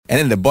And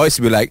then the boys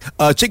will be like,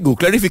 Cikgu,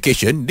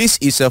 clarification. This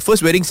is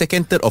first wedding,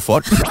 second, third or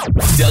fourth?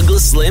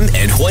 Douglas Lim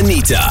and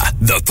Juanita,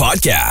 the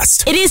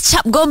podcast. It is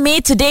Chap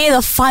Gourmet today,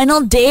 the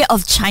final day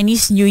of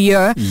Chinese New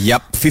Year.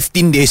 Yup,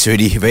 15 days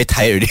already. Very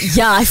tired already.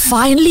 Yeah, I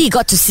finally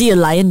got to see a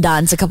lion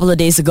dance a couple of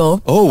days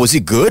ago. Oh, was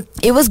it good?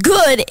 It was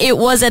good. It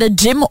was at a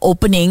gym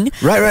opening.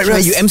 Right.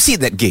 You emceed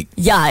that gig.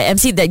 Yeah, I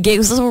emceed that gig.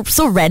 It was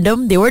so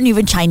random. They weren't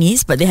even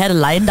Chinese, but they had a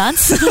lion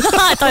dance.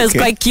 I thought it was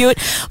quite cute.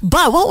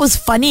 But what was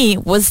funny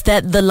was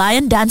that the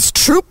lion dance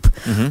troupe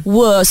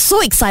were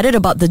so excited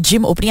about the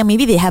gym opening.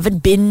 Maybe they haven't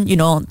been,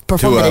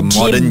 performed To at a a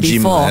modern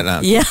gym before.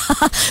 gym, Yeah.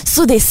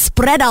 So they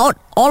spread out,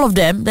 all of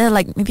them. There are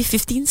like maybe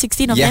 15,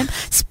 16 of them.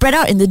 Spread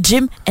out in the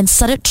gym and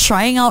started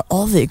trying out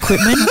all the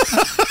equipment.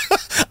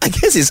 I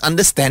guess it's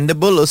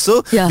understandable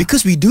also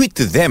because we do it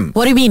to them.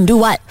 What do you mean? Do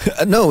what?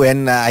 No,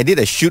 when I did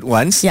a shoot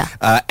once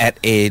at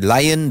a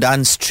lion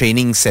dance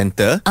training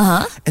center.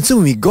 And so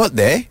when we got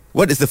there,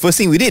 what is the first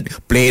thing we did?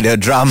 Play the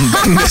drum,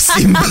 bang the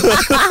cymbal.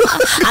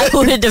 I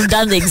would have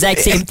done the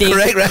exact same thing.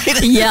 Correct,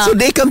 right? Yeah. So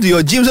they come to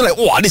your gym, so like,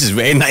 wow, this is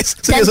very nice.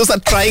 So they also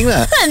start trying.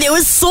 And they were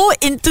so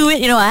into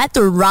it, I had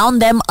to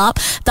round them up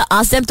to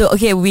ask them to,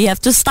 okay, we have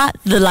to start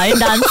the lion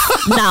dance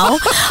now.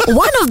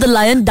 One of the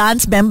lion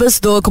dance members,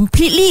 though,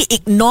 completely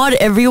ignored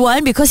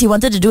everyone because he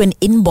wanted to do an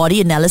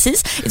in-body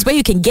analysis. It's where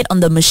you can get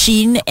on the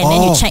machine and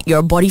then you check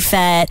your body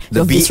fat,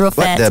 your visceral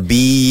fat, your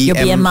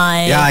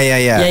BMI.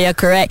 Yeah,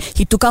 correct.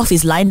 He took off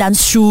his lion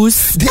dance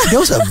shoes.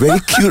 Those are very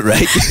cute,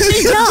 right?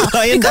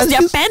 Because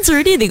their pants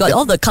already, they got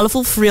all the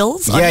colourful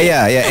frills.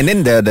 Yeah. And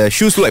then the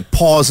shoes look like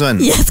paws one.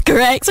 Yes,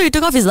 correct. So he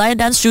took off his lion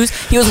dance shoes.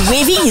 He was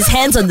waving his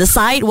hands on the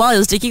side while he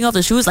was taking off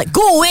the shoes, like,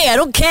 go away, I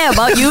don't care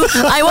about you.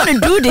 I want to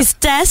do this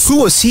test.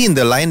 Who was he in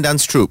the lion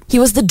dance troupe? He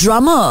was the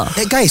drummer.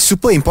 That guy is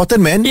super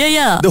important, man.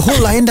 Yeah. The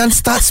whole lion dance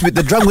starts with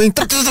the drum going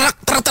tak, tak, tak,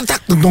 tak, tak,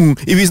 tak, dong.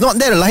 If he's not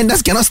there, the lion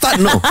dance cannot start,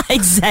 no.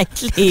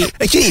 Exactly.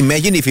 Actually,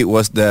 imagine if it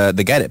was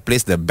the guy that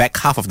plays the back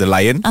half of the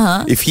lion.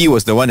 If he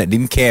was the one that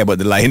didn't care about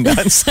the lion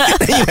dance.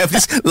 Then you have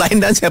this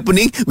lion dance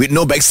happening with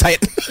no backside.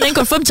 Then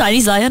confirm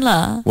Chinese lion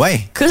lah.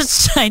 Why?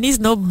 Because Chinese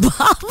no bum.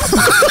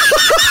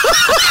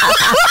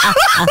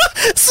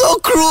 So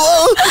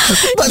cruel,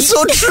 but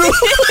so true.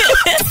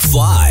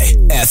 Fly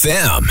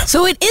FM.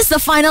 So it is the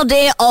final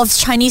day of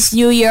Chinese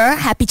New Year.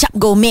 Happy Chap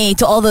Gourmet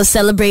to all those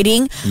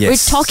celebrating. Yes.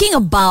 We're talking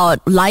about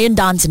lion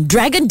dance and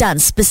dragon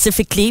dance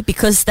specifically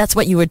because that's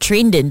what you were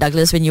trained in,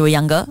 Douglas, when you were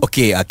younger.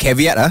 Okay,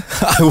 caveat.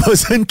 I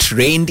wasn't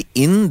trained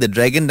in the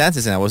dragon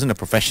dance and I wasn't a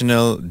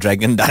professional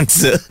dragon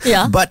dancer.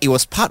 Yeah. But it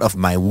was part of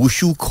my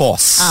wushu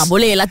course.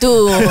 Boleh lah tu.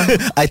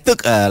 I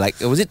took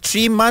was it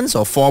 3 months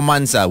or 4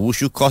 months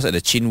wushu course at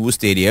the Chinwoo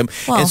Stadium.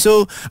 Wow. And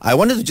so I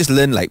wanted to just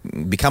learn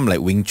become like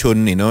Wing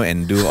Chun,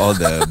 and do all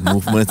the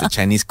movements, the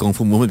Chinese Kung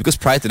Fu movement, because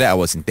prior to that I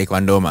was in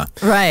Taekwondo ma.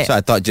 Right. So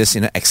I thought just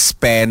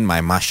expand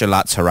my martial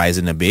arts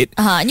horizon a bit.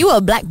 And you were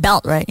a black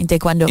belt, right, in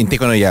Taekwondo? In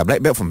Taekwondo, yeah,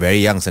 black belt from very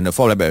young, standard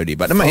 4 black belt already.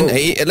 But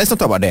let's not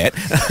talk about that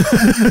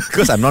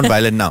because I'm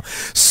non-violent now.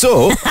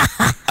 So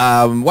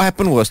what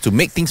happened was to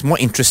make things more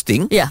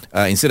interesting.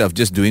 Instead of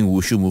just doing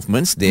wushu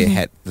movements, they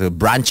had to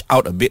branch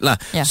out a bit lah.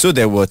 Yeah. So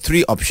there were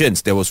 3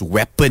 options. There was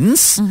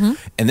weapons,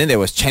 and then there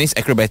was Chinese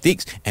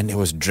acrobatics, and there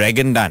was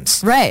dragon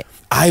dance. Right.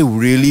 I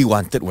really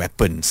wanted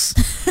weapons,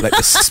 like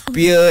the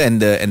spear and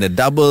the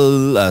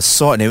double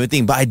sword and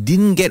everything, but I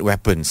didn't get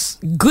weapons.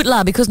 Good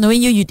lah, because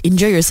knowing you'd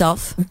injure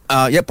yourself.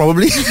 Yeah,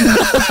 probably.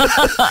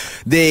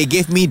 They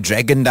gave me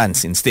dragon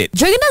dance instead.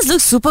 Dragon dance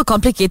looks super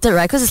complicated,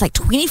 right? Because it's like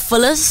 20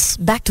 fillers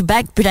back to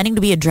back pretending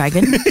to be a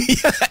dragon.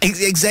 Yeah,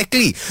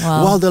 exactly.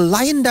 Wow. While the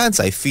lion dance,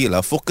 I feel,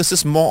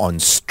 focuses more on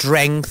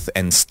strength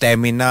and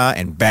stamina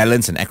and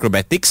balance and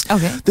acrobatics.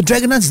 Okay. The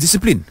dragon dance is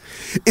discipline.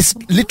 It's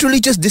literally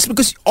just discipline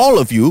because all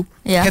of you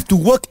have to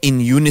work in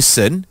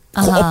unison,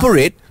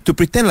 cooperate to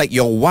pretend like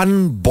you're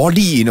one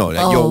body,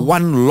 like you're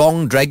one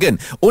long dragon.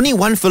 Only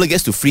one fella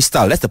gets to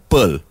freestyle. That's the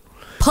pearl.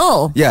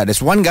 Pearl? Yeah,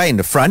 there's one guy in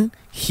the front.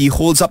 He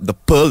holds up the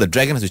pearl. The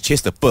dragon has to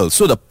chase the pearl.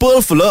 So the pearl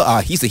fella,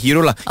 he's the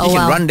hero lah. He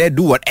can run there,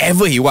 do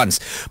whatever he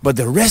wants. But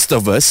the rest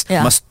of us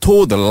must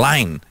toe the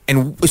line.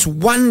 And it's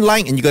one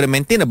line and you got to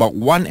maintain about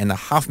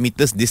 1.5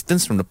 meters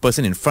distance from the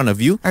person in front of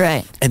you. All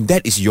right. And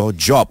that is your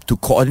job, to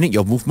coordinate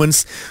your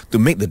movements, to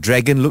make the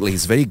dragon look like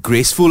it's very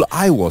graceful.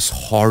 I was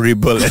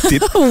horrible at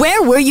it.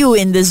 Where were you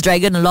in this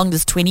dragon along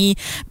this 20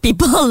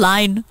 people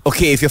line?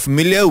 Okay, if you're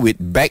familiar with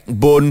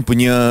backbone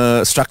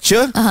punya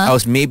structure, I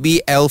was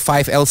maybe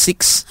L5,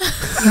 L6.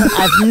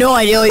 I have no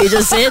idea what you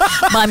just said,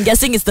 but I'm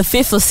guessing it's the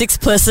 5th or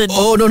 6th person.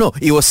 Oh, no.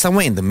 It was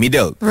somewhere in the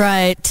middle.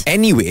 Right.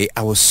 Anyway,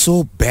 I was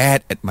so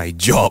bad at my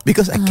job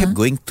because I kept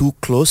going too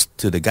close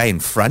to the guy in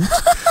front.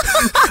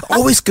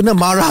 Always kena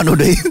marah. No,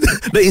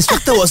 the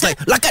instructor was like,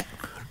 Lakat!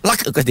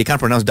 Because they can't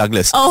pronounce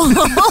Douglas. Oh,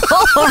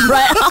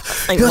 right.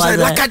 He was like,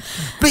 Lakat,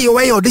 play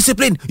away your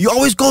discipline. You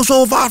always go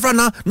so far front.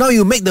 Now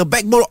you make the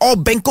backbone all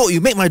bangkok.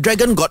 You make my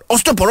dragon got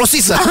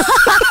osteoporosis.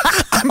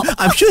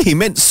 I'm sure he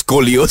meant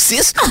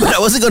scoliosis, but I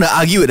wasn't going to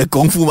argue with the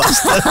Kung Fu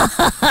master.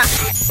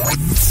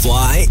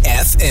 Fly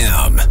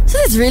FM. So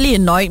this really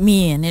annoyed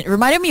me, and it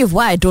reminded me of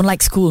why I don't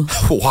like school.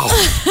 Wow.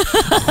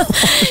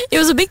 It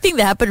was a big thing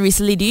that happened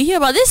recently. Do you hear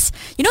about this?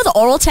 You know the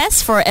oral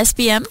test for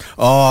SPM?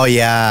 Oh,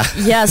 yeah.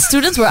 Yeah,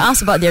 students were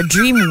asked about their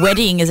dream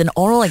wedding as an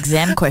oral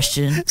exam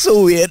question.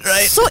 So weird,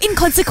 right? So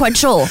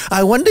inconsequential.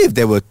 I wonder if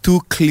there were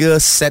two clear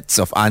sets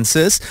of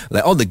answers.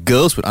 Like all the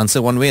girls would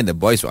answer one way and the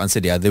boys would answer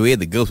the other way.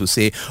 The girls would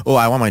say, oh,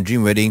 I want my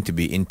dream wedding to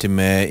be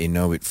intimate,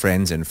 with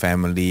friends and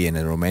family and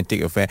a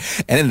romantic affair.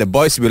 And then the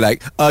boys would be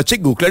like,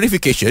 Cikgu,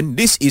 clarification.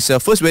 This is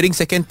first wedding,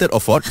 second, third or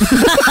fourth?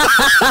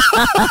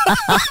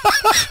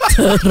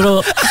 But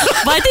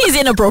I think it's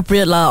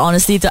inappropriate,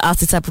 honestly, to ask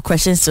this type of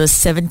questions to a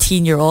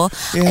 17-year-old.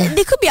 Yeah.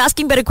 They could be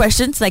asking better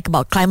questions, like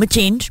about climate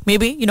change,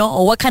 maybe,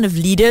 or what kind of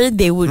leader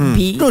they would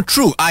be. No,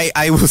 true.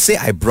 I will say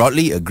I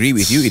broadly agree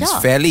with you. It's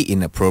fairly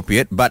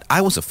inappropriate, but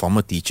I was a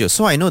former teacher,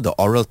 so I know the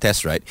oral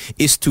test, right,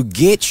 is to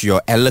gauge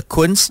your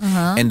eloquence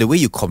and the way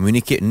you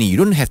communicate. You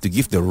don't have to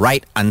give the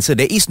right answer.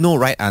 There is no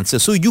right answer.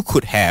 So you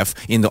could have,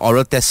 in the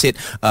oral test, said,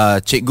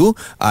 Cikgu,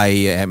 I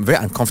am very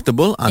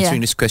uncomfortable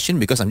answering this question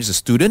because I'm just a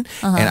student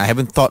and I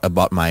haven't thought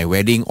about my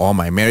wedding or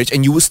my marriage.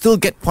 And you will still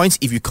get points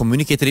if you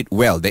communicated it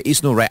well. There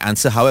is no right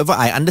answer. However,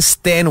 I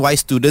understand why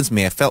students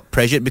may have felt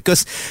pressured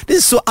because this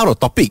is so out of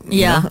topic.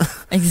 Yeah,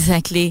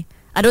 exactly.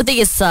 I don't think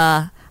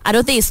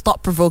it's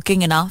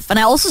thought-provoking enough. And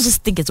I also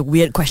just think it's a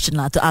weird question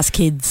to ask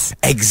kids.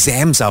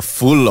 Exams are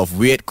full of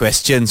weird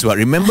questions. But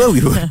remember,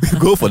 we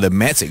go for the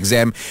maths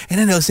exam and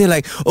then they'll say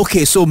like,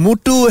 okay, so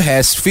Mutu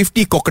has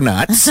 50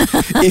 coconuts.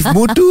 If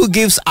Mutu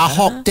gives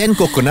Ahok 10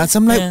 coconuts,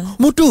 I'm like,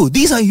 Mutu,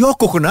 these are your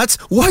coconuts.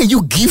 Why are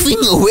you giving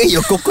away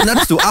your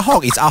coconuts to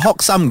Ahok? Is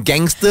Ahok some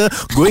gangster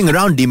going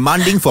around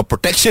demanding for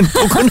protection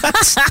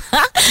coconuts?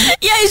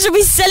 Yeah, you should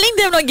be selling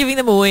them, not giving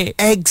them away.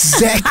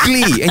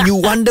 Exactly. And you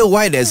wonder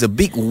why there's a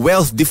big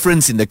wealth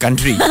difference in the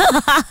country.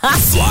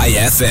 Fly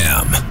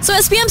FM. So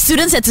SPM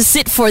students had to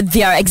sit for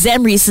their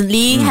exam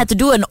recently, had to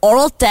do an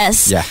oral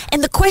test. Yeah.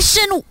 And the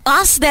question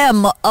asked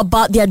them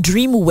about their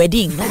dream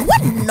wedding. Like,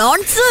 what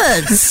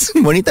nonsense.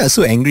 Monita is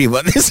so angry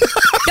about this.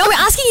 Now we're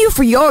asking you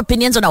for your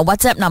opinions on our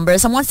WhatsApp number.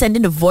 Someone sent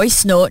in a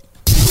voice note.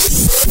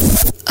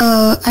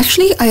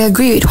 Actually, I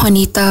agree with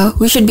Juanita.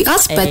 We should be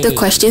asked better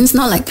questions,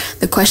 not like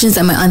the questions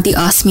that my auntie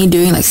asked me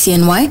during like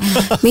CNY.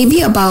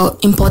 Maybe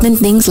about important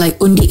things like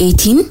Undi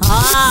 18.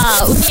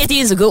 Undi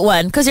 18 is a good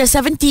one because you're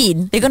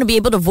 17. They're going to be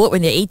able to vote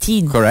when they're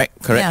 18. Correct.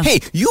 Yeah.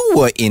 Hey, you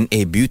were in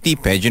a beauty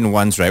pageant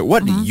once, right?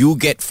 What did you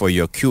get for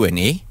your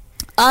Q&A?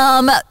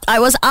 I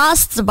was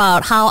asked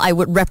about how I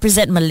would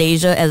represent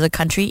Malaysia as a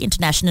country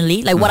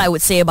internationally, like what I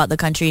would say about the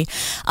country.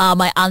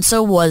 My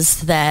answer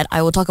was that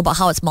I will talk about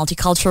how it's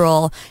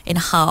multicultural and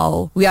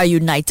how we are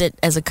united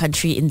as a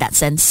country in that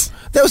sense.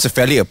 That was a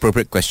fairly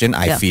appropriate question,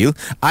 I feel.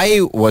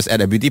 I was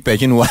at a beauty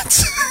pageant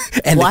once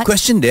and the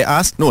question they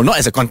asked, no, not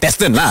as a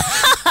contestant lah.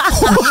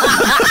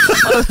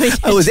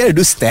 I was there to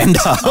do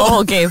stand-up.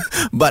 Oh, okay.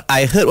 But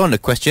I heard one of the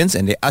questions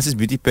and they asked this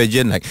beauty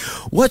pageant like,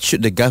 what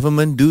should the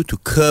government do to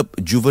curb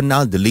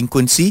juvenile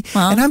delinquency?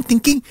 And I'm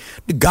thinking,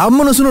 the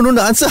government also don't know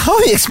the answer. How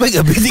do you expect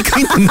a beauty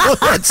queen to know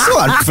that? So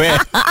unfair.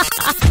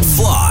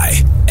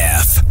 Fly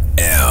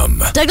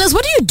FM. Douglas,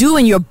 what do you do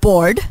when you're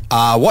bored?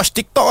 Watch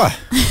TikTok.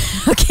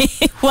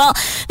 Okay, well,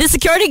 the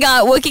security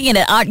guard working in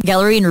an art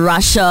gallery in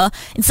Russia,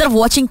 instead of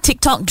watching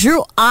TikTok,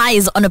 drew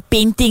eyes on a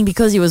painting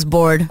because he was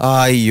bored.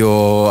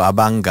 Ayo,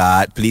 abang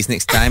guard, please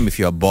next time if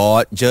you're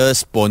bored,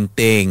 just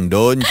ponteng,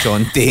 don't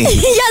chonteng.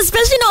 Yeah,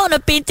 especially not on a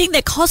painting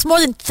that cost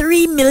more than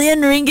 3 million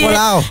ringgit.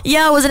 Wow.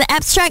 Yeah, it was an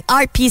abstract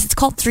art piece. It's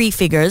called Three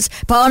Figures.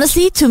 But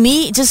honestly, to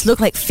me, it just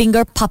looked like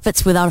finger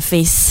puppets without a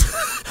face.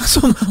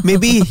 So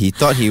maybe he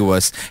thought he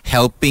was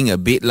helping a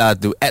bit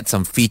to add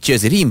some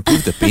features. Did he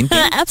improve the painting?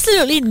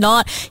 Absolutely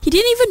not. He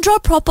didn't even draw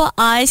proper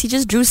eyes. He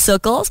just drew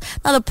circles.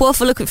 Now the poor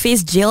fellow could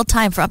face jail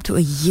time for up to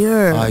a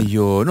year.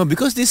 Ayo, no,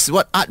 because this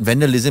art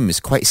vandalism is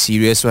quite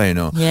serious, right?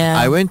 Yeah.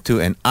 I went to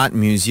an art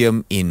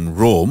museum in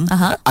Rome.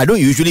 I don't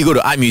usually go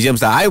to art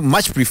museums. I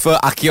much prefer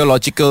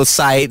archaeological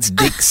sites,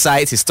 dig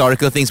sites,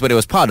 historical things, but it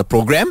was part of the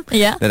program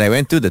that I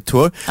went to, the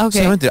tour. Okay.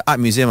 So I went to the art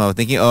museum. I was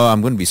thinking,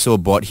 I'm going to be so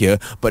bored here.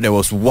 But there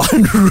was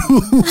one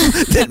room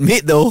that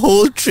made the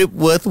whole trip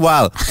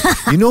worthwhile.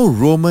 You know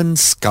Roman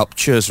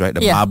sculptures, right?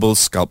 The marble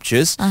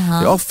sculptures.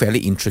 They're all fairly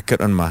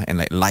intricate and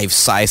like life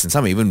size, and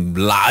some are even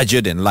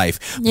larger than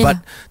life. But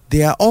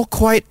they are all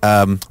quite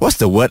what's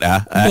the word?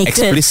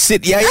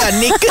 Explicit.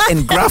 Naked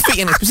and graphic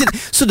and explicit.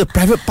 So the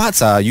private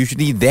parts are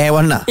usually there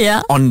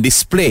on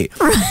display.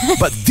 Right.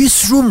 But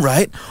this room,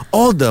 right,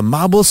 all the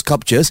marble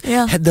sculptures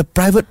had the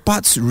private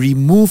parts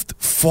removed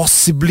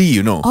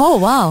forcibly, Oh,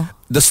 wow.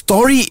 The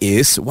story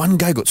is one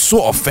guy got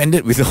so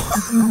offended with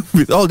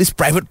all these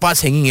private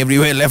parts hanging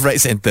everywhere, left, right,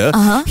 center.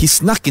 He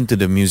snuck into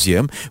the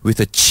museum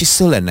with a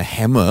chisel and a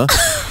hammer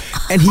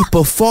and he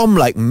performed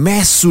like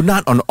mass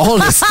sunat on all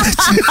the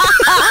statues.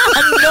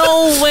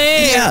 No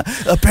way. Yeah,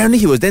 apparently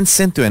he was then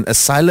sent to an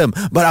asylum.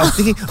 But I was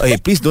thinking, okay,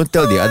 please don't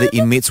tell the other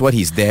inmates what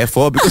he's there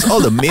for, because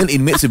all the male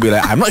inmates will be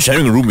like, I'm not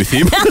sharing a room with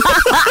him.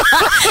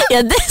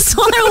 Yeah, this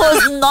one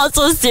was not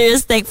so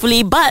serious,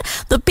 thankfully. But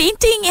the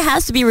painting, it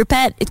has to be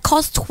repaired. It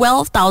cost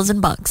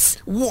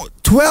 $12,000. What?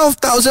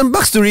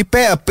 $12,000 to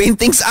repair a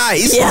painting's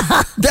eyes? Yeah.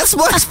 That's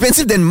more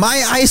expensive than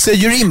my eye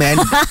surgery, man.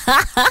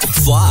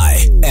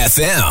 Fly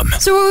FM.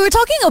 So we were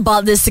talking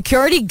about this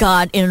security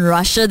guard in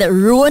Russia that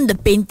ruined the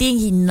painting.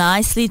 He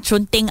nicely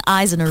chunting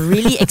eyes on a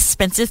really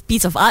expensive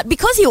piece of art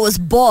because he was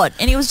bored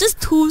and it was just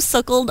two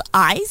circled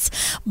eyes.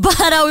 But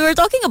we were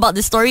talking about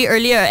this story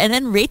earlier, and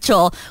then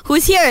Rachel, who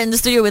is here in the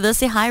studio with us,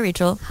 say hi,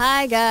 Rachel.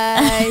 Hi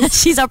guys.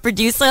 She's our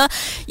producer.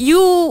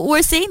 You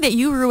were saying that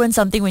you ruined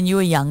something when you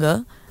were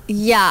younger.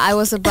 Yeah, I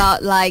was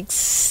about like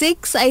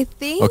 6, I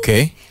think.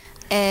 Okay.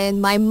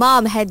 And my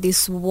mom had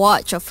this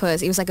watch of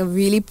hers. It was like a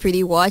really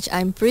pretty watch.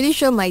 I'm pretty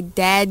sure my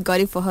dad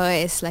got it for her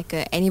as like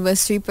an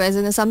anniversary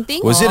present or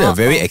something. Was it a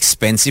very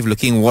expensive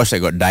looking watch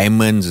that got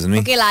diamonds or something?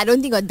 Okay lah, I don't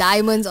think it got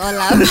diamonds all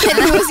out. But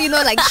it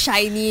was, like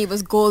shiny. It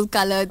was gold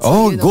coloured.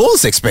 So,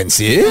 gold's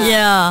expensive.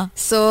 Yeah.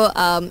 So,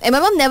 and my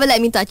mom never let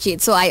me touch it.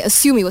 So I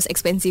assume it was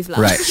expensive lah.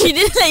 Right. She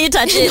didn't let you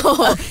touch it?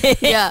 No. Okay.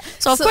 Yeah.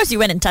 So of course you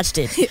went and touched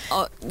it.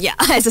 Oh, yeah,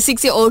 as a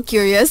 6-year-old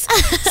curious.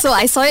 So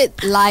I saw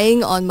it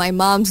lying on my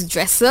mom's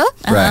dresser.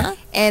 Right.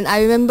 And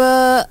I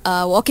remember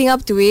walking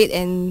up to it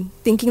and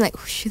thinking like,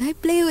 should I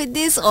play with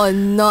this or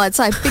not?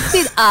 So I picked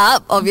it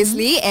up,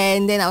 obviously,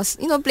 and then I was,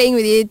 playing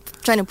with it,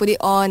 trying to put it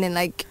on and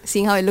like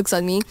seeing how it looks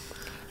on me.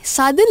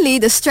 Suddenly,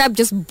 the strap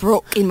just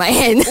broke in my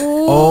hand.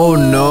 Oh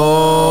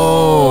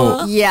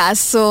no! Yeah,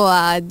 so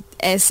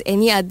as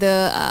any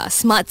other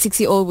smart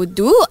 6-year-old would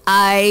do,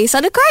 I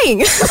started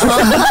crying.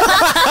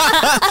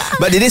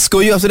 But did they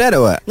scold you after that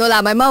or what? No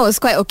lah, my mom was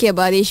quite okay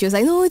about it. She was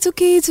like, no, it's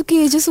okay,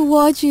 just a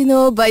watch,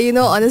 But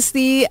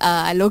honestly,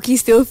 I low-key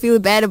still feel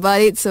bad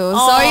about it. So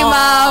sorry,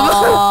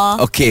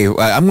 mom. Okay,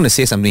 I'm going to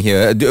say something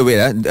here.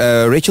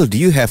 Rachel, do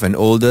you have an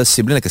older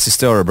sibling, like a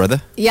sister or a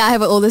brother? Yeah, I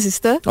have an older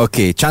sister.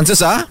 Okay,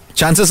 chances are,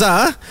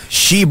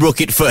 she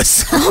broke it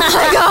first. Oh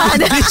my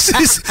god.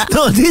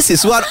 This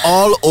is what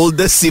all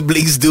older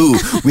siblings do.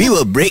 We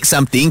will break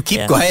something,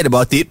 keep quiet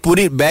about it, put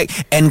it back,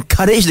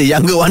 encourage the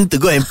younger one to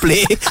go and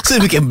play so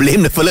we can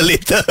blame the fella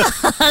later.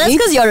 That's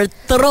because you're a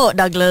throat,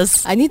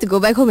 Douglas. I need to go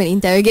back home and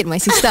interrogate my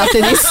sister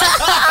after this.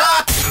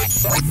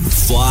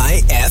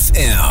 Fly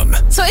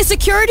FM. So a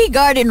security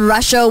guard in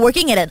Russia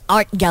working at an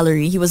art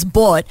gallery. He was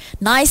bored,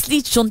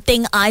 nicely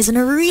chunting eyes on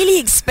a really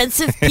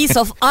expensive piece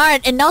of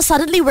art, and now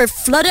suddenly we're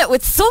flooded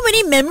with so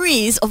many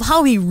memories of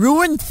how we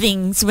ruined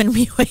things when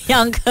we were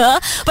younger.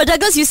 But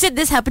Douglas, you said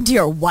this happened to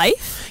your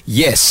wife?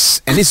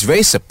 Yes, and it's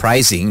very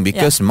surprising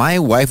because my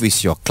wife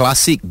is your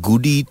classic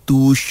goody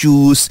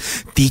two-shoes,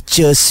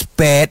 teacher's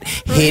pet,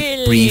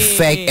 head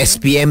prefect,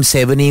 SPM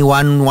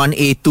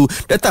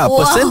 7A11A2, that type of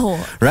person,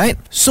 right?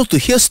 So to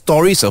hear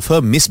stories of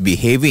her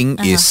misbehaving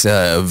is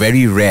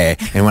very rare,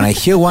 and when I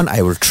hear one,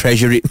 I will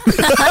treasure it.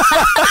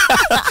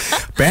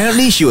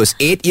 Apparently, she was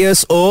 8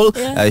 years old.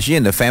 She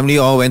and the family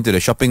all went to the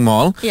shopping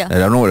mall. I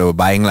don't know what they were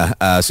buying lah.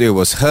 So it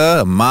was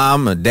her,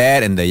 mom,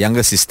 dad, and the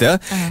younger sister.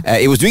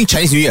 It was during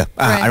Chinese New Year.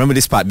 I remember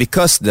this part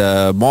because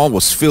the mall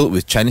was filled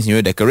with Chinese New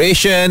Year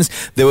decorations.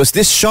 There was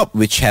this shop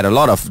which had a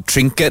lot of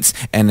trinkets,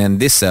 and then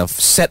this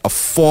set of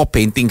 4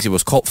 paintings. It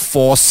was called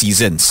 4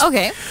 Seasons.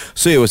 Okay.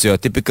 So it was your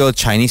typical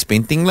Chinese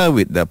painting lah,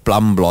 with the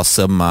plum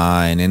blossom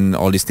and then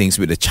all these things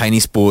with the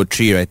Chinese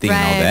poetry writing and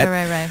all that.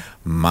 Right.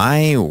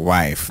 My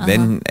wife,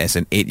 then as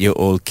an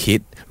 8-year-old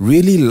kid,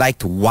 really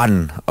liked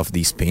one of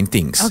these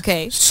paintings.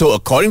 Okay. So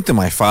according to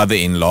my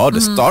father-in-law,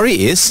 the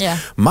story is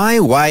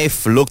my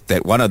wife looked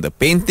at one of the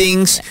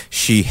paintings,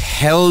 she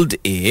held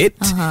it,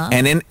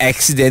 and then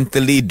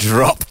accidentally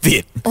dropped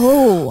it.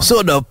 Oh.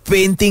 So the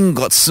painting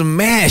got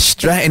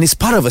smashed, right? And it's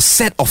part of a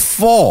set of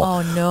 4.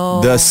 Oh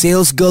no. The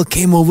sales girl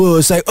came over,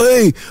 was like,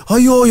 hey,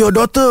 ayo, your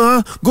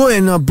daughter, go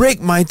and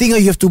break my thing.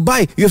 You have to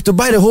buy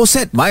the whole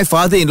set. My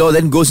father-in-law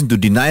then goes into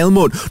denial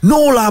mode. No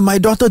lah, my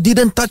daughter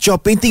didn't touch your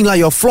painting lah.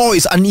 Your floor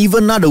is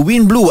uneven lah. The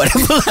wind blew,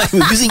 whatever.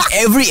 We're using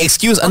every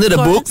excuse under the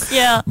book.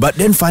 Yeah. But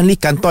then finally,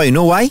 Kantor, you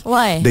know why?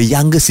 Why? The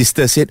younger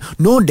sister said,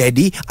 no,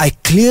 daddy, I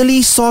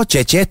clearly saw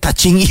Cheche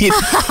touching it.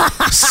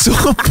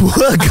 So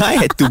poor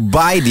guy had to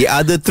buy the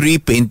other 3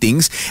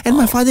 paintings, and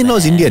my father-in-law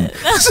is Indian.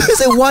 So he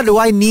said, what do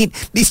I need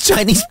these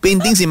Chinese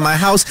paintings in my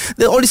house?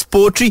 There's all this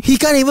poetry. He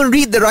can't even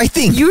read the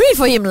writing. You read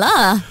for him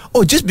lah.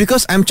 Oh, just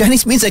because I'm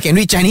Chinese means I can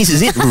read Chinese,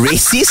 is it?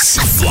 Racist?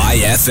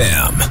 Fly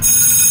FM.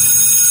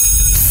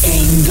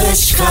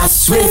 English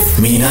class with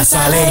Mina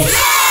Saleh.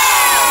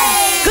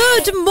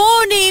 Good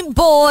morning,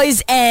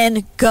 boys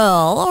and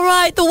girl.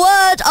 Alright, the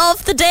word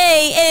of the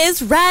day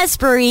is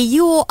raspberry.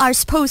 You are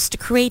supposed to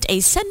create a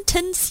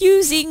sentence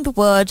using the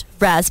word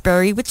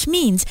raspberry, which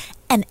means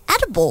an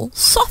edible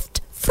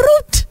soft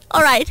fruit.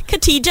 Alright,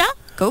 Khatija,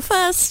 Go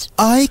first.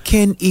 I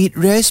can eat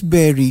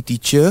raspberry,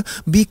 teacher,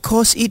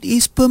 because it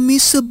is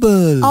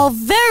permissible. Oh,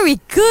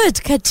 very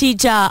good,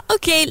 Khatija.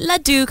 Okay,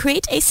 Laddu,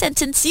 create a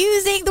sentence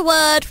using the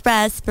word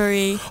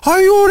raspberry.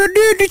 That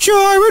day, teacher,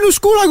 I went to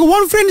school. I got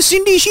one friend,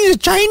 Cindy. She's a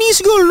Chinese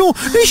girl, no.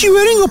 Then she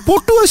wearing a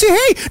potu. I say,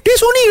 hey,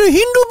 there's only the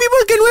Hindu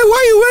people can wear.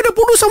 Why you wear the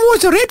potu? Someone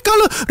it's a red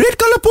color. Red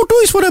color potu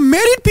is for the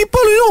married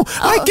people, you know.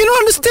 I cannot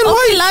understand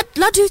why.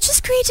 Laddu,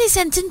 just create a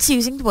sentence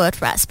using the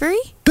word raspberry.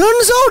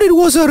 Turns out it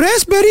was a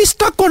raspberry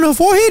stuck on her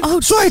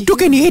forehead, so I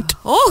took and ate.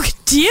 Oh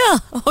dear.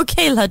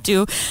 Okay,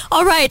 Laddu.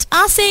 All right,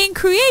 Asing,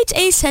 create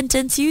a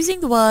sentence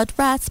using the word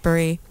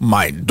raspberry.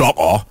 My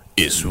dog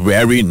is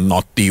very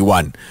naughty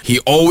one. He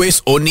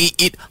always only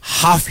eat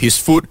half his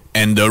food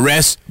and the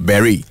rest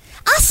berry.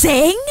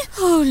 Asing?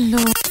 Oh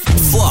no.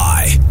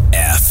 Fly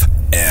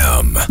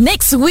FM.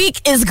 Next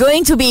week is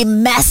going to be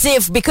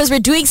massive because we're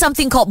doing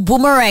something called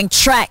Boomerang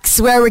Tracks,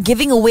 where we're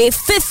giving away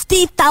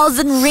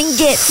 50,000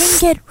 ringgit.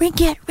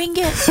 Ringgit.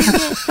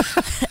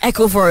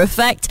 Echo for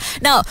effect.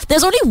 Now,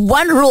 there's only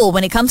one rule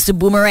when it comes to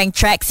Boomerang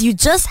Tracks. You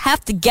just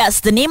have to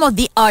guess the name of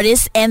the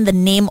artist and the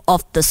name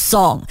of the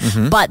song.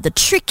 But the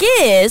trick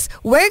is,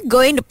 we're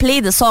going to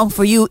play the song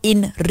for you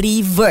in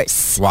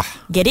reverse. Wow.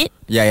 Get it?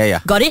 Yeah.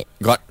 Got it?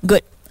 Got.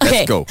 Good.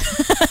 Okay. Let's go.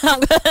 I'm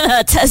going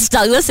to test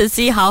Douglas and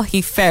see how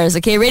he fares.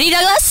 Okay, ready,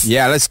 Douglas?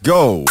 Yeah, let's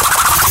go.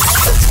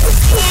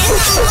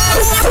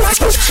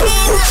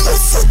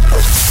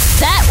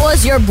 That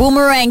was your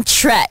Boomerang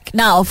track.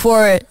 Now,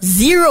 for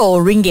 0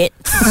 ringgit,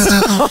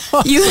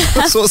 you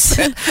have So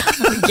sad.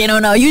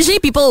 now usually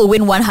people will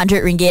win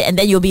 100 ringgit and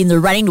then you'll be in the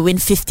running to win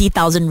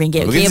 50,000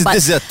 ringgit. Okay, This but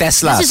is a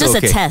Tesla. this is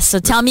just a test. So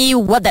tell me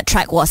what that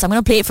track was. I'm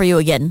going to play it for you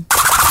again.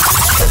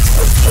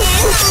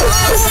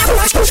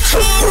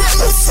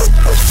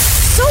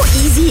 So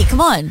easy,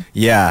 come on.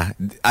 Yeah,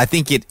 I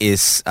think it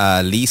is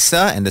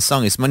Lisa and the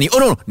song is Money. Oh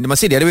no, you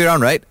must say the other way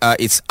around, right?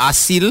 It's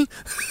Asil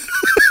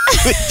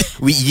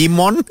with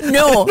Yimon.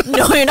 No,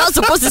 you're not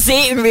supposed to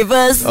say it in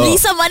reverse.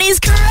 Lisa Money is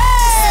correct.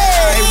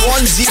 I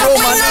won 0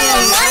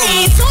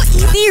 money. So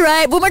easy,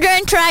 right?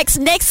 Boomerang Tracks.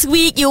 Next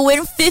week, you'll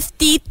win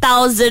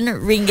 50,000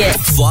 ringgit.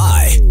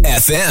 Fly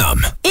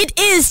FM. It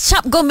is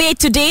Chap Gourmet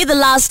today, the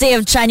last day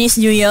of Chinese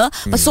New Year.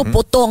 But so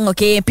potong,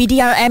 okay?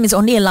 PDRM is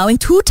only allowing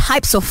 2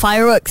 types of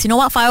fireworks. You know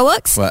what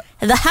fireworks? What?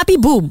 The Happy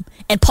Boom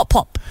and Pop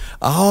Pop.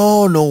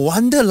 Oh, no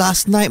wonder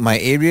last night my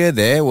area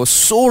there was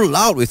so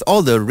loud with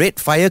all the red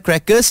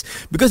firecrackers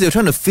because they were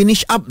trying to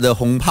finish up the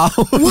Hong Pao.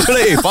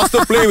 Play,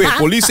 faster play. Wait,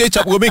 police say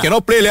Chap Gourmet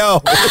cannot play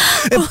now.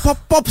 And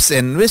pop-pops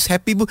and this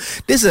Happy Boom.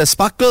 These are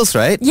sparkles,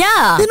 right?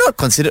 Yeah. They're not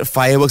considered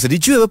fireworks.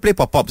 Did you ever play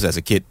pop-pops as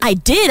a kid? I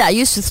did. I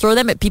used to throw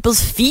them at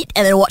people's feet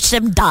and then watch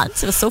them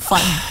dance. It was so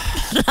fun.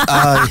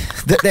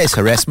 That is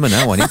harassment,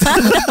 Juanita.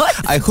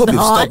 I hope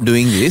you've stopped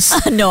doing this.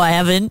 No, I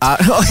haven't.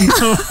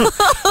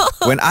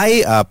 When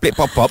I played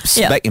pop-pops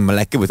back in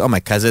Malacca with all my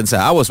cousins,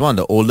 I was one of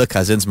the older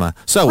cousins,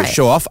 so I would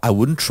show off. I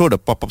wouldn't throw the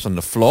pop-ups on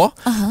the floor.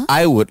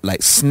 I would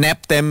like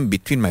snap them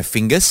between my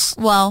fingers.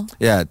 Wow.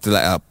 Yeah, to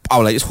like I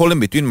would like just hold them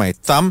between my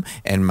thumb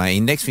and my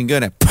index finger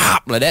and I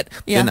pop like that.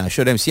 Yeah. Then I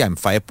show them, see, I'm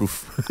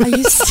fireproof. Are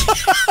you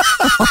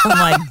oh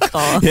my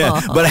god. Yeah,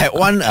 but I had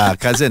one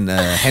cousin,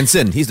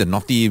 Hanson. He's the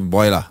naughty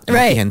boy lah.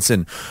 Right.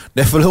 Hanson.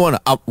 That fellow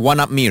want to one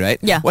up me, right?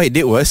 Yeah. What he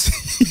did was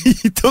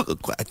he took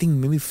I think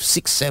maybe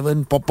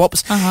 6-7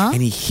 pop-ups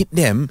and he hid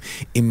them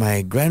in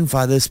my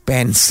grandfather's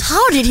pants.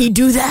 How did he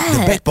do The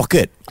that? back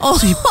pocket. Oh.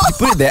 So he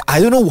put it there. I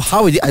don't know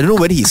how he did. I don't know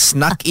whether he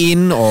snuck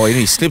in or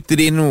he slipped it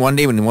in one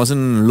day when he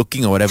wasn't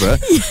looking or whatever.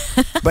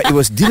 But it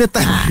was dinner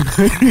time.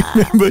 I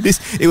remember this.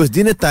 It was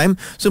dinner time.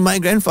 So my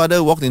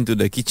grandfather walked into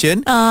the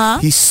kitchen.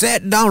 He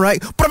sat down,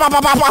 right? Gave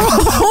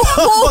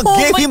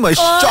him a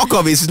shock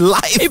of his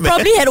life. He man.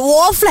 probably had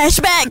war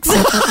flashbacks.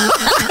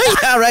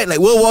 Yeah, right. Like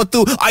World War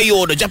II.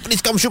 Ayo, the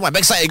Japanese come shoot my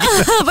backside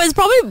again. But it's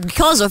probably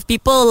because of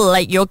people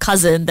like your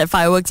cousin that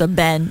fireworks are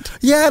banned.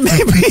 Yeah,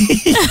 maybe.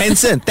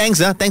 Hanson, thanks,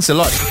 thanks a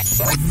lot.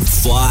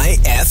 Fly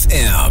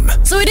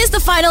FM. So it is the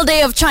final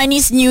day of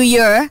Chinese New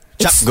Year.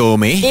 Chap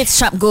Gourmet. It's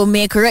Chap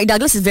Gourmet, correct?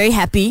 Douglas is very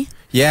happy.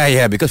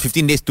 Yeah, because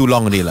 15 days too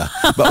long already lah.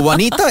 But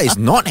Juanita is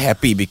not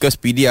happy because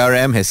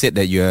PDRM has said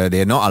that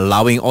they're not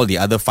allowing all the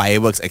other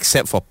fireworks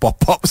except for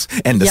pop-ups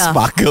and the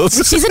sparkles.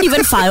 Which isn't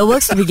even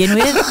fireworks to begin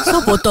with.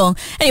 So potong.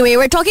 Anyway,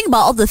 we're talking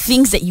about all the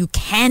things that you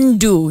can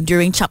do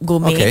during Chap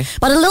Gourmet. Okay.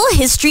 But a little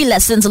history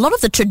lessons, a lot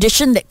of the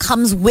tradition that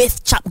comes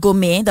with Chap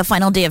Gourmet, the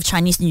final day of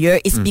Chinese New Year,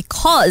 is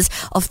because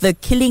of the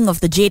killing of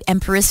the Jade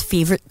Emperor's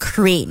favorite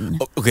crane.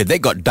 Okay,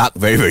 that got dark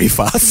very, very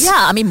fast.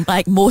 Yeah, I mean,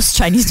 like most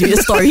Chinese New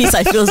Year stories,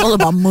 I feel it's all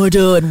about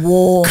murder and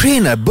war.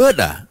 Crane, a bird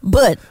ah?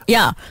 Bird,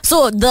 yeah.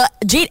 So the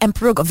Jade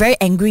Emperor got very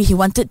angry. He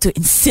wanted to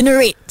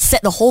incinerate,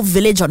 set the whole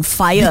village on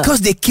fire.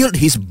 Because they killed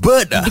his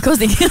bird ah? Because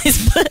they killed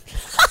his bird.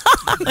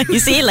 You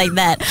say it like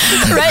that,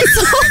 right?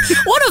 So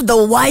one of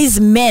the wise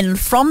men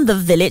from the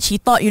village, he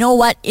thought, you know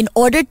what? In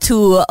order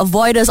to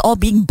avoid us all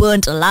being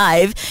burnt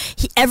alive,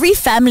 every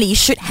family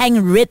should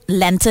hang red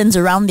lanterns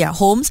around their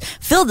homes,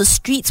 fill the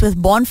streets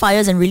with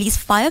bonfires and release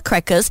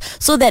firecrackers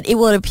so that it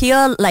will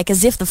appear like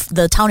as if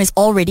the town is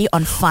already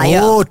on fire.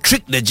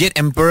 Trick the Jade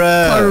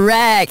Emperor.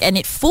 Correct. And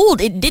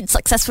it did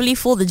successfully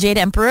fool the Jade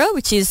Emperor,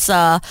 which is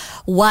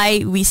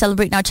why we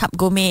celebrate now Cap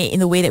Gome in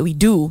the way that we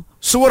do.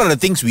 So what are the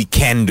things we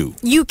can do?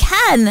 You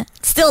can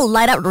still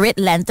light up red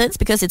lanterns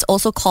because it's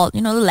also called,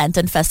 the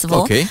Lantern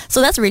Festival. Okay. So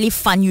that's really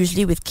fun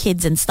usually with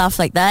kids and stuff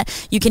like that.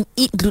 You can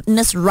eat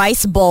glutinous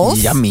rice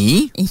balls.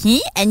 Yummy.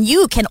 And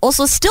you can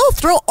also still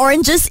throw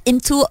oranges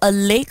into a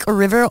lake, a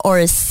river, or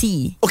a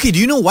sea. Okay, do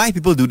you know why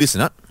people do this or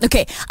not?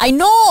 Okay, I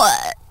know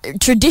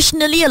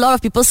traditionally a lot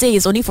of people say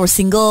it's only for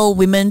single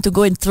women to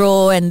go and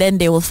throw and then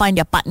they will find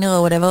their partner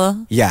or whatever.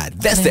 Yeah,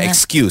 that's the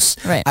excuse.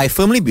 Right. I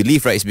firmly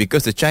believe, it's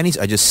because the Chinese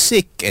are just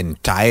sick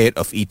and tired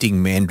of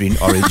eating mandarin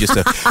oranges.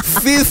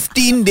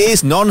 15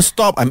 days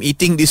non-stop, I'm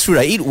eating this fruit.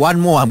 I eat one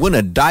more, I'm going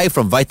to die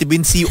from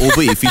vitamin C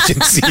over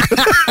efficiency.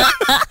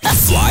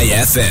 Fly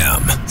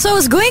FM. So I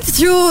was going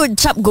through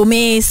Cap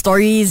Gome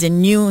stories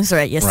and news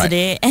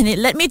yesterday, and it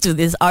led me to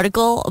this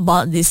article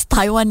about this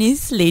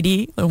Taiwanese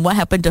lady and what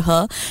happened to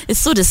her. It's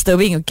so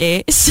disturbing,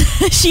 okay?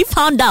 She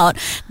found out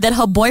that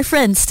her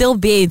boyfriend still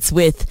bathes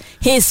with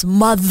his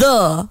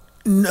mother.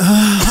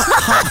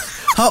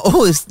 How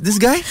old is this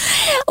guy?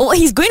 Oh,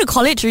 he's going to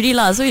college already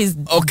lah, so he's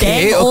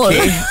damn old.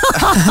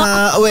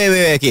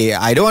 Wait, okay.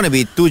 I don't want to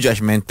be too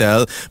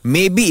judgmental.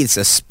 Maybe it's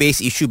a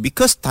space issue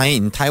because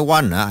in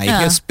Taiwan, I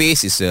hear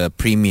space is a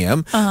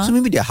premium. So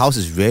maybe their house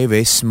is very,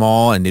 very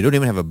small and they don't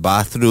even have a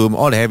bathroom.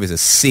 All they have is a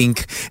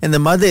sink. And the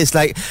mother is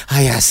like,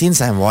 since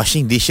I'm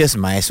washing dishes,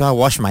 might as well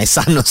wash my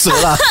son also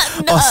lah.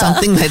 Or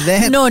something like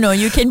that. No,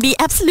 you can be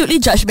absolutely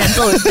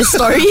judgmental with this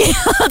story.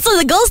 So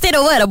the girl stayed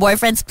over at her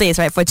boyfriend's place,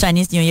 for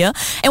Chinese New Year.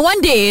 And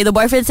one day, the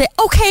boyfriend said,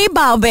 okay,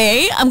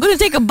 babe, I'm going to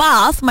take a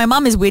bath. My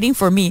mom is waiting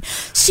for me.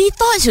 She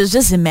thought she was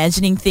just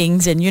imagining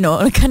things and,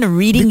 kind of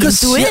reading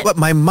into it. But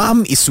my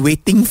mom is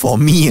waiting for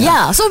me.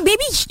 Yeah, so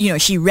maybe,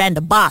 she ran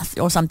the bath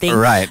or something.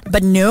 Right.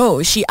 But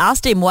no, she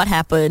asked him what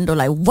happened or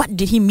what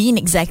did he mean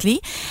exactly?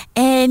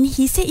 And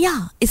he said,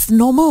 it's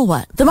normal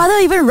what? The mother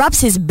even rubs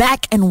his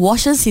back and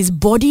washes his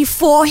body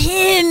for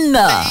him.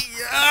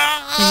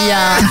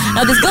 Yeah.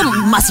 Now, this girl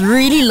must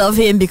really love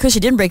him because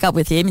she didn't break up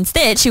with him.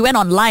 Instead, she went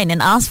online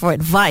and asked for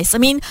advice. I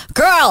mean,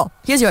 girl,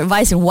 here's your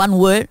advice in one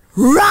word.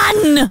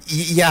 Run!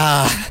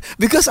 Yeah,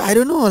 because I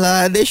don't know,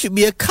 there should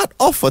be a cut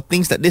off for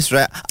things like this,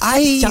 right?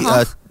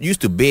 I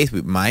used to bathe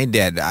with my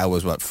dad. I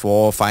was 4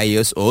 or 5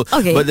 years old.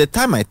 Okay. But the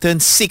time I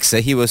turned 6,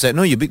 he was like,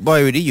 no, you big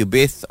boy already, you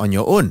bathe on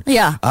your own.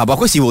 Yeah. But of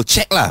course he will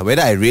check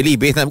whether I really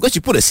bathe. Because you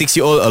put a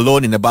 6-year-old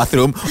alone in the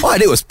bathroom, all I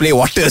did was play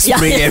water,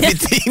 spray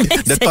everything.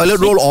 The toilet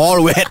roll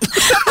all wet.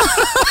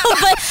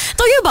 But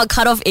talking about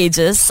cut-off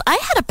ages, I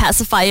had a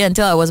pacifier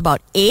until I was about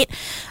 8.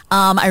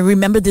 I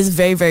remember this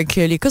very, very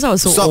clearly because I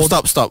was so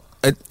old. Stop.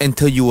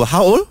 Until you were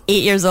how old?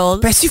 8 years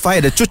old. Pacifier,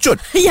 the chuchut.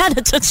 Yeah,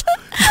 the chuchut.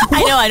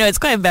 I know, it's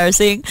quite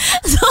embarrassing.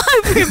 So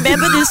I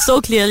remember this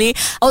so clearly.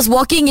 I was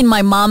walking in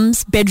my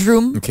mom's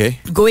bedroom,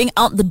 going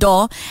out the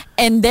door,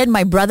 and then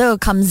my brother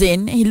comes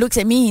in, and he looks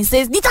at me, he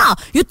says, Nita,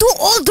 you're too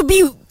old to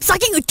be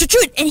sucking a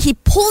chuchut, and he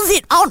pulls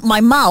it out my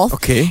mouth.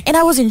 Okay. And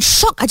I was in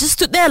shock. I just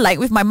stood there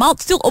with my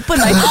mouth still open,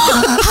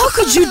 how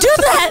could you do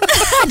that?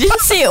 I didn't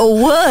say a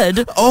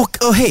word. Oh,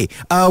 hey,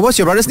 what's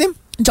your brother's name?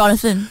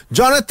 Jonathan,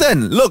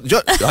 look,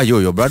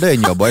 your brother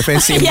and your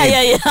boyfriend same name.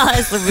 Yeah,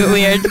 it's a bit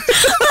weird.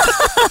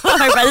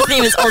 My brother's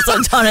name is also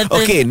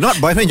Jonathan. Okay, not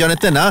boyfriend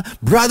Jonathan,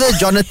 brother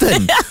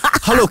Jonathan.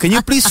 Hello, can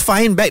you please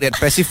find back that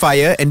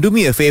pacifier and do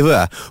me a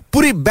favor?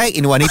 Put it back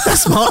in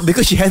Juanita's mouth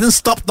because she hasn't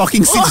stopped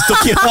talking since you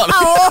took it out.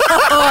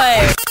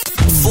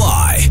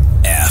 Fly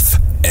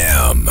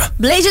FM.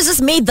 Malaysia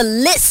just made the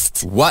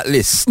list. What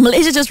list?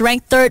 Malaysia just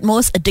ranked 3rd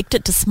most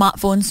addicted to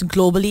smartphones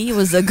globally. It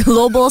was a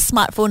global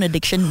smartphone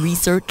addiction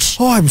research.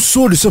 Oh, I'm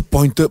so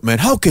disappointed, man.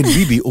 How can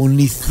we be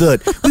only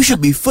 3rd? We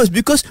should be first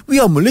because we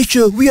are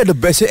Malaysia. We are the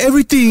best at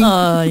everything.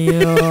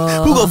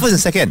 Yeah. Who got first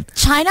and second?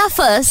 China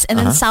first and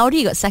then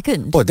Saudi got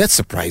second. Oh, that's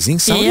surprising.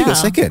 Saudi got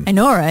second. I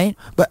know, right?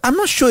 But I'm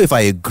not sure if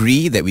I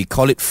agree that we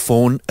call it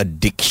phone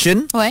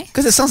addiction. Why?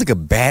 Because it sounds like a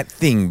bad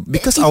thing.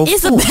 Because it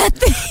is a bad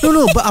thing.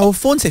 No, but our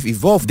phones have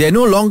evolved. They're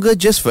no longer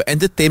just for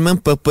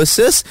entertainment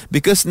purposes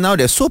because now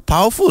they're so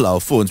powerful, our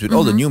phones, with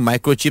all the new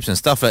microchips and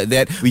stuff like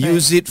that. We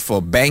use it for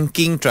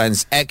banking,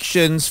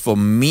 transactions, for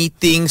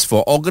meetings,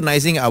 for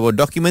organizing our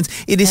documents.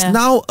 It is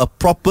now a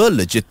proper,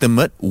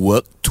 legitimate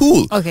work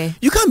tool. Okay.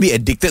 You can't be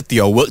addicted to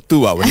your work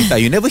too,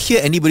 Wanita. You never hear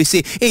anybody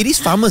say, hey, these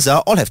farmers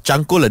all have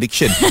charcoal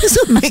addiction. It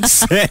doesn't make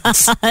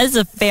sense. That's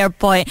a fair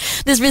point.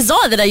 This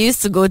resort that I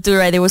used to go to,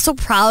 they were so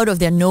proud of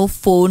their no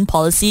phone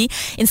policy.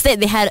 Instead,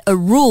 they had a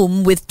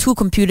room with 2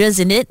 computers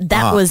in it.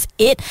 That was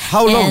it.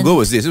 How long ago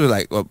was this? It was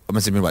like, I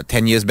must have been about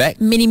 10 years back?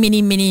 Many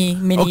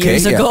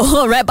years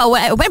ago. Right, but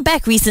I went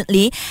back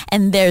recently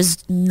and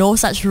there's no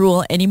such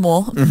rule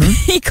anymore.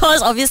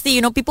 Because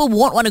obviously, people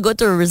won't want to go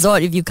to a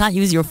resort if you can't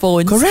use your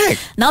phones.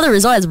 Correct. Now the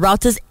resort has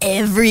routers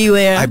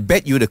everywhere. I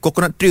bet you the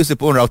coconut tree was the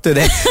phone router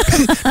there.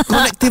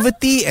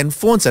 Connectivity and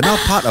phones are now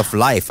part of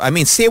life. I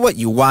mean, say what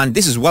you want.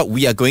 This is what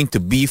we are going to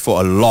be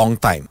for a long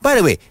time. By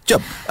the way,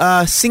 Job,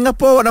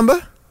 Singapore, what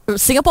number?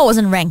 Singapore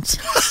wasn't ranked.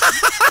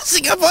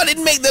 Singapore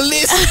didn't make the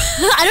list.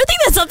 I don't think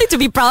that's something to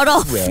be proud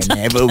of.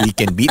 Whenever we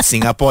can beat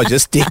Singapore,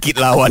 just take it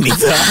lah,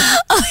 Juanita.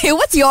 Okay,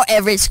 what's your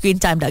average screen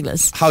time,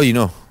 Douglas? How you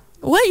know?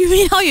 What do you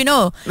mean, how you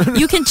know?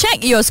 You can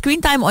check your screen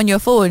time on your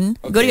phone.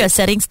 Go to your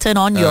settings, turn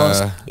on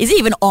yours. Is it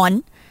even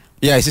on?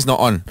 Yeah, it's just not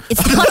on.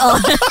 It's not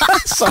on.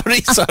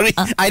 Sorry.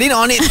 I didn't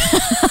on it.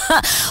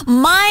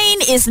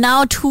 Mine is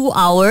now 2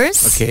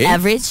 hours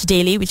average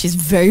daily, which is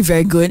very,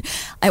 very good.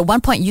 At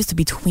one point, it used to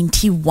be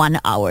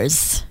 21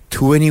 hours.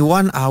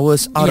 21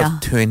 hours out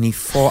of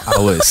 24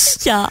 hours.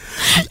 Yeah.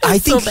 I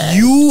think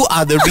you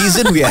are the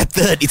reason we are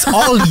third. It's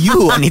all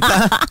you,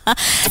 Anita.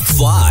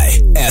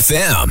 Fly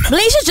FM.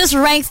 Malaysia just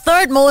ranked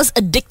third most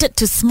addicted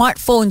to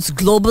smartphones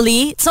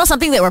globally. It's not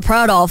something that we're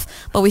proud of,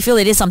 but we feel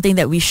it is something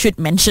that we should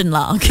mention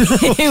lah.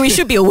 Okay? We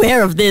should be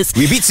aware of this.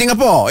 We beat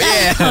Singapore.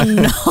 Yeah.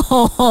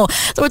 Oh, no.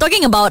 So we're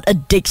talking about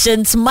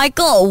addictions.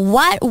 Michael,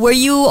 what were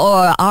you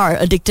or are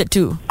addicted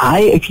to?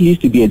 I actually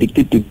used to be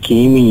addicted to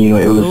gaming. You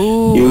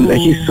know, it was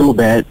actually so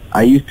bad.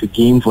 I used to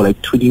game for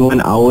like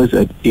 21 hours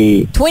a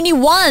day.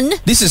 21?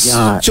 This is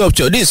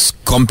this is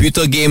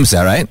computer games,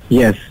 right?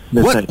 Yes.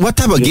 What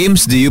type of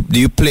games do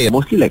you play?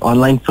 Mostly like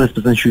online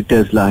first-person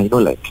shooters lah. You know,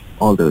 like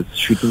all those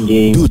shooting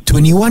games. Dude,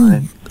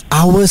 21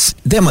 hours.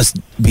 That must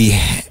be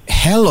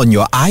hell on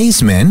your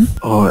eyes, man.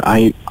 Oh,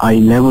 I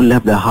never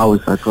left the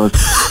house because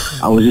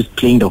I was just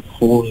playing the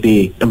whole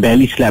day. I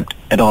barely slept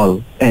at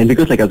all. And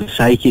because like I was a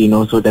shy kid, you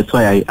know, so that's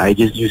why I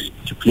just used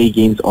to play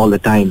games all the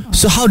time.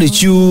 So how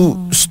did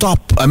you stop?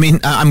 I mean,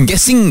 I'm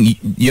guessing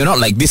you're not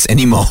like this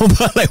anymore,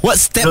 but like what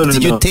steps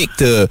did you take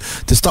to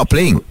stop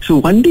playing? So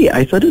one day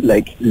I started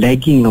like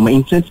lagging, you know, my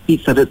internet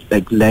speed started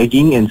like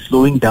lagging and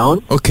slowing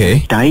down.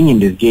 Okay. Dying in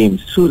this game.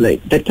 So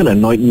like that kind of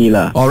annoyed me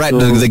lah. Alright, so,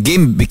 the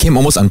game became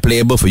almost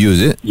unplayable for you,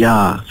 is it?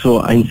 Yeah.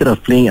 So instead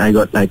of playing, I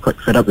got like quite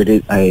fed up with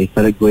it. I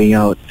started going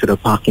out to the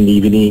park in the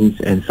evenings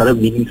and started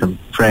meeting some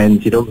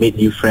friends, you know, made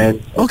new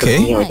friends. Okay.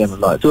 Hanging out with them a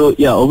lot. So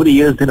yeah, over the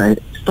years then I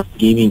stopped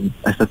gaming.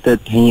 I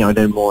started hanging out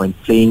there more and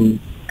playing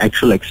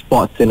actual like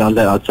sports and all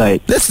that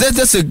outside. That's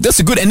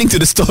a good ending to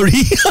the story.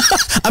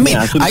 I mean,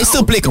 I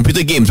still play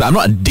computer games, but I'm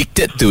not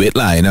addicted to it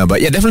lah, you know.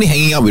 But yeah, definitely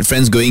hanging out with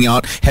friends, going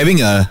out,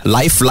 having a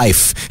life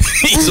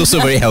is also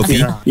very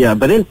healthy. Yeah,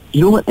 but then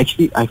you know what?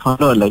 Actually, I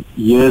found out like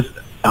years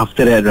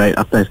after that, right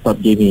after I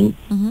stopped gaming,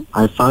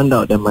 I found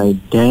out that my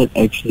dad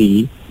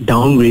actually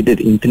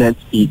downgraded internet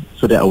speed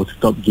so that I would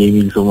stop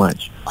gaming so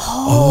much.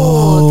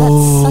 Oh,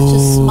 that's such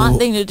a smart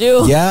thing to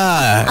do.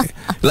 Yeah.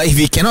 Like if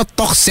he cannot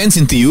talk sense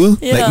into you,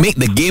 like make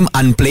the game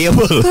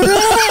unplayable.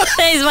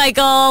 Thanks,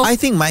 Michael. I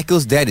think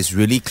Michael's dad is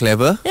really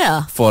clever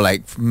for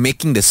like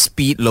making the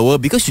speed lower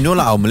because you know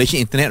like our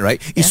Malaysian internet,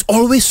 right? It's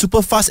always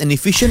super fast and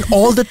efficient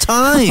all the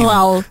time.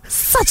 Wow,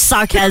 such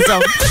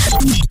sarcasm.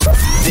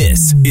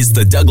 This is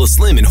the Douglas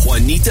Lim and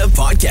Juanita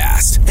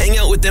podcast. Hang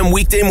out with them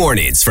weekday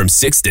mornings from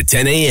 6 to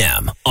 10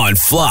 a.m. on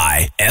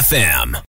Fly FM.